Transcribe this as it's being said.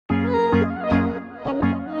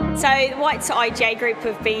So the White's IGA group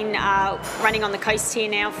have been running on the coast here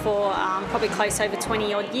now for probably close over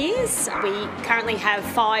 20 odd years. We currently have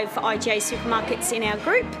 5 IGA supermarkets in our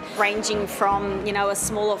group, ranging from a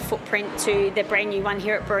smaller footprint to the brand new one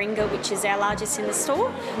here at Baringa, which is our largest in the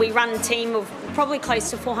store. We run a team of probably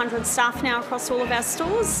close to 400 staff now across all of our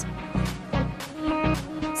stores.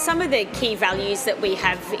 Some of the key values that we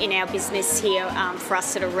have in our business here for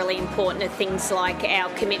us that are really important are things like our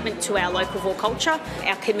commitment to our local culture,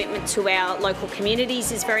 our commitment to our local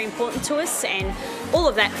communities is very important to us, and all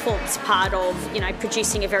of that forms part of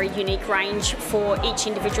producing a very unique range for each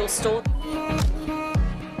individual store.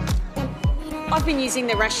 I've been using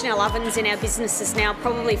the Rationale ovens in our businesses now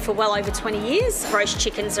probably for well over 20 years. Roast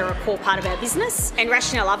chickens are a core part of our business, and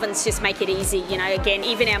Rationale ovens just make it easy. Again,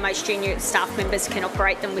 even our most junior staff members can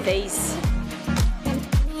operate them with ease.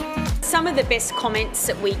 Some of the best comments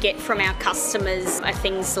that we get from our customers are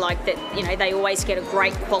things like that, they always get a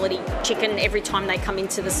great quality chicken every time they come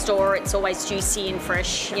into the store. It's always juicy and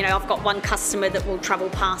fresh. I've got one customer that will travel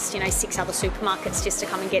past, 6 other supermarkets just to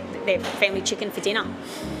come and get their family chicken for dinner.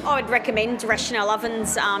 I would recommend Rationale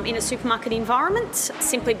ovens in a supermarket environment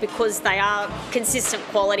simply because they are consistent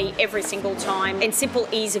quality every single time and simple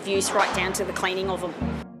ease of use right down to the cleaning of them.